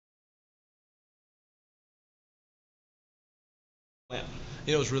Yeah.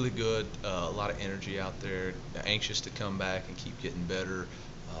 It was really good. A lot of energy out there. Anxious to come back and keep getting better.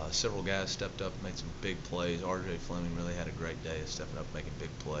 Several guys stepped up and made some big plays. R.J. Fleming really had a great day of stepping up and making big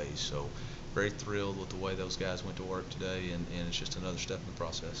plays. So very thrilled with the way those guys went to work today, and it's just another step in the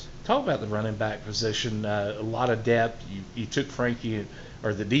process. Talk about the running back position. A lot of depth. You took Frankie,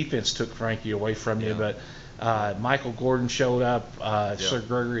 or the defense took Frankie away from you, Yeah. but Michael Gordon showed up. Yeah. Sir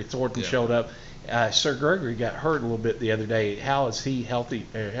Gregory Thornton Yeah. showed up. Sir Gregory got hurt a little bit the other day. How is he healthy,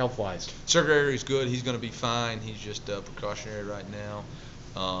 health wise? Sir Gregory's good. He's going to be fine. He's just precautionary right now.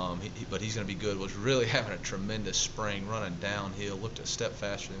 But he's going to be good. Was really having a tremendous spring, running downhill. Looked a step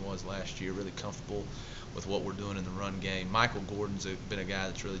faster than he was last year. Really comfortable with what we're doing in the run game. Michael Gordon's been a guy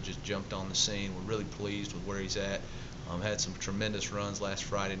that's really just jumped on the scene. We're really pleased with where he's at. Had some tremendous runs last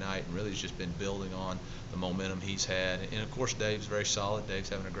Friday night, and really has just been building on the momentum he's had. And of course, Dave's very solid. Dave's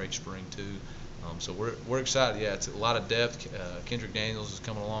having a great spring too. So we're excited. Yeah, it's a lot of depth. Kendrick Daniels is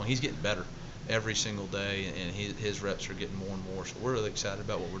coming along. He's getting better every single day, and his reps are getting more and more. So we're really excited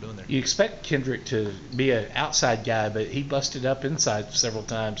about what we're doing there. You expect Kendrick to be an outside guy, but he busted up inside several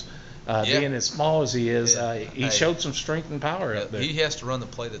times. Yeah. Being as small as he is, Yeah. he Hey. showed some strength and power Yeah, up there. he has to run the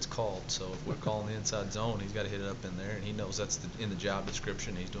play that's called. So if we're calling the inside zone, he's got to hit it up in there, and he knows that's in the job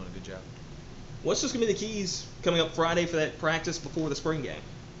description. He's doing a good job. What's just going to be the keys coming up Friday for that practice before the spring game?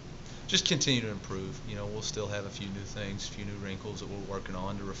 Just continue to improve. We'll still have a few new things, a few new wrinkles that we're working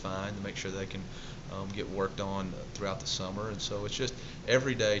on to refine to make sure they can get worked on throughout the summer. And so it's just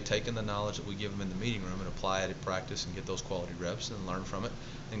every day taking the knowledge that we give them in the meeting room and apply it at practice and get those quality reps and learn from it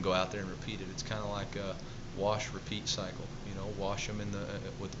and go out there and repeat it. It's kind of like a wash, repeat cycle. Wash them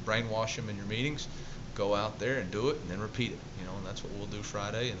brainwash them in your meetings, go out there and do it, and then repeat it. And that's what we'll do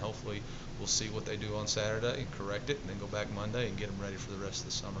Friday, and hopefully we'll see what they do on Saturday and correct it, and then go back Monday and get them ready for the rest of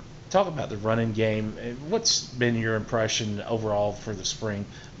the summer. Talk about the running game. What's been your impression overall for the spring?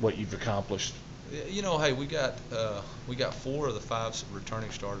 What you've accomplished? Hey, we got 4 of the 5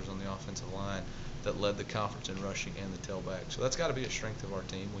 returning starters on the offensive line that led the conference in rushing and the tailback. So that's got to be a strength of our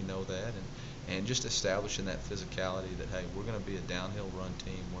team. We know that, and just establishing that physicality that hey, we're going to be a downhill run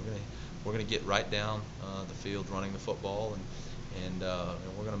team. We're going to get right down the field running the football, and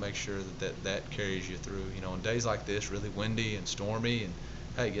we're going to make sure that carries you through. On days like this, really windy and stormy, and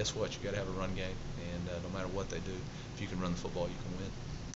hey, guess what? You got to have a run game, and no matter what they do, if you can run the football, you can win.